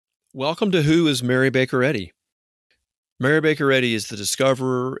Welcome to Who is Mary Baker Eddy? Mary Baker Eddy is the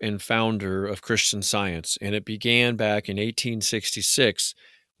discoverer and founder of Christian Science, and it began back in 1866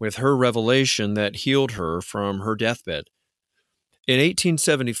 with her revelation that healed her from her deathbed. In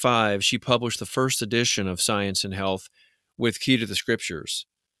 1875, she published the first edition of Science and Health with Key to the Scriptures.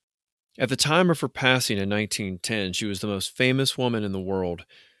 At the time of her passing in 1910, she was the most famous woman in the world,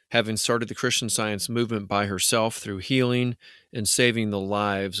 having started the Christian Science movement by herself through healing and saving the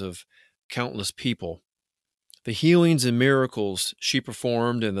lives of countless people. The healings and miracles she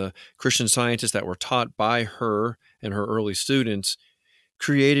performed and the Christian scientists that were taught by her and her early students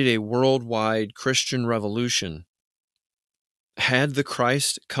created a worldwide Christian revolution. Had the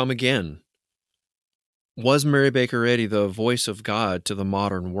Christ come again? Was Mary Baker Eddy the voice of God to the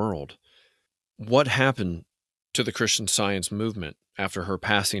modern world? What happened to the Christian Science movement after her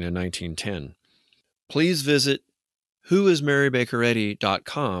passing in 1910? Please visit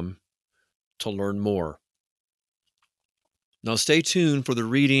whoismarybakereddy.com to learn more. Now stay tuned for the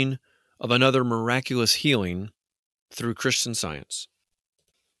reading of another miraculous healing through Christian Science.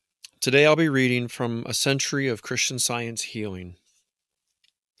 Today I'll be reading from A Century of Christian Science Healing.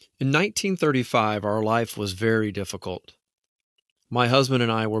 In 1935, our life was very difficult. My husband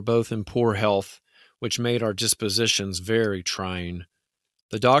and I were both in poor health, which made our dispositions very trying.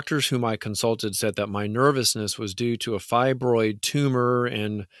 The doctors whom I consulted said that my nervousness was due to a fibroid tumor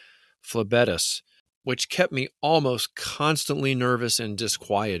and phlebitis, which kept me almost constantly nervous and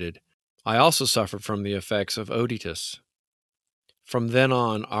disquieted. I also suffered from the effects of otitis. From then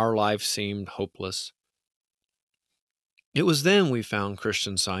on, our life seemed hopeless. It was then we found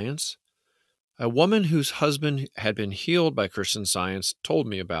Christian Science. A woman whose husband had been healed by Christian Science told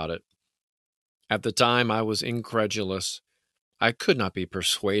me about it. At the time, I was incredulous. I could not be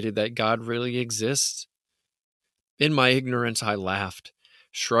persuaded that God really exists. In my ignorance, I laughed,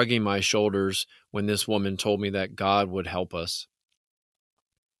 shrugging my shoulders when this woman told me that God would help us.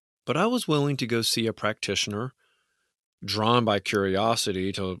 But I was willing to go see a practitioner, drawn by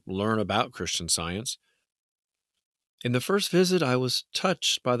curiosity to learn about Christian Science. In the first visit, I was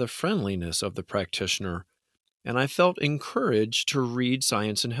touched by the friendliness of the practitioner, and I felt encouraged to read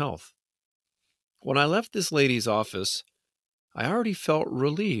Science and Health. When I left this lady's office, I already felt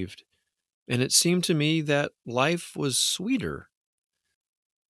relieved, and it seemed to me that life was sweeter.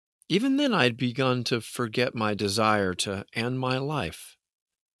 Even then, I'd begun to forget my desire to end my life.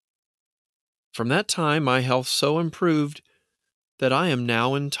 From that time, my health so improved that I am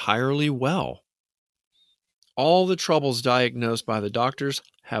now entirely well. All the troubles diagnosed by the doctors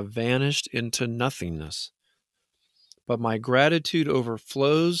have vanished into nothingness. But my gratitude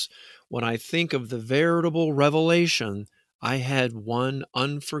overflows when I think of the veritable revelation I had one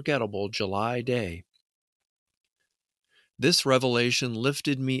unforgettable July day. This revelation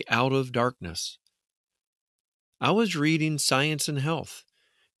lifted me out of darkness. I was reading Science and Health,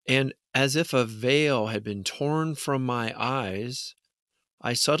 and as if a veil had been torn from my eyes,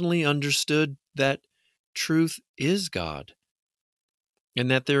 I suddenly understood that truth is God, and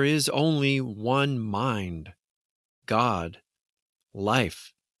that there is only one mind, God,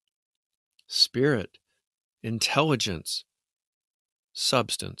 life, spirit, intelligence,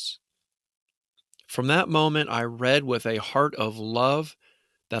 substance. From that moment, I read with a heart of love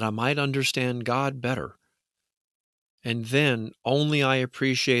that I might understand God better. And then only I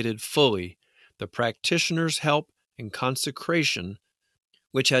appreciated fully the practitioner's help and consecration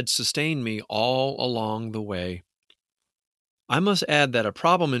which had sustained me all along the way. I must add that a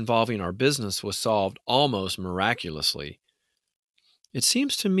problem involving our business was solved almost miraculously. It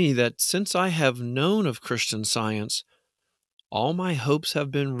seems to me that since I have known of Christian Science, all my hopes have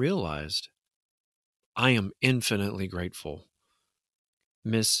been realized. I am infinitely grateful.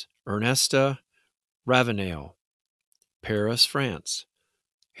 Miss Ernesta Ravenel, Paris, France.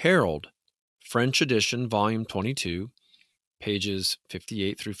 Herald, French edition, volume 22, pages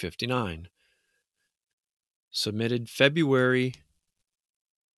 58 through 59. Submitted February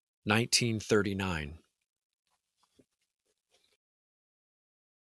 1939.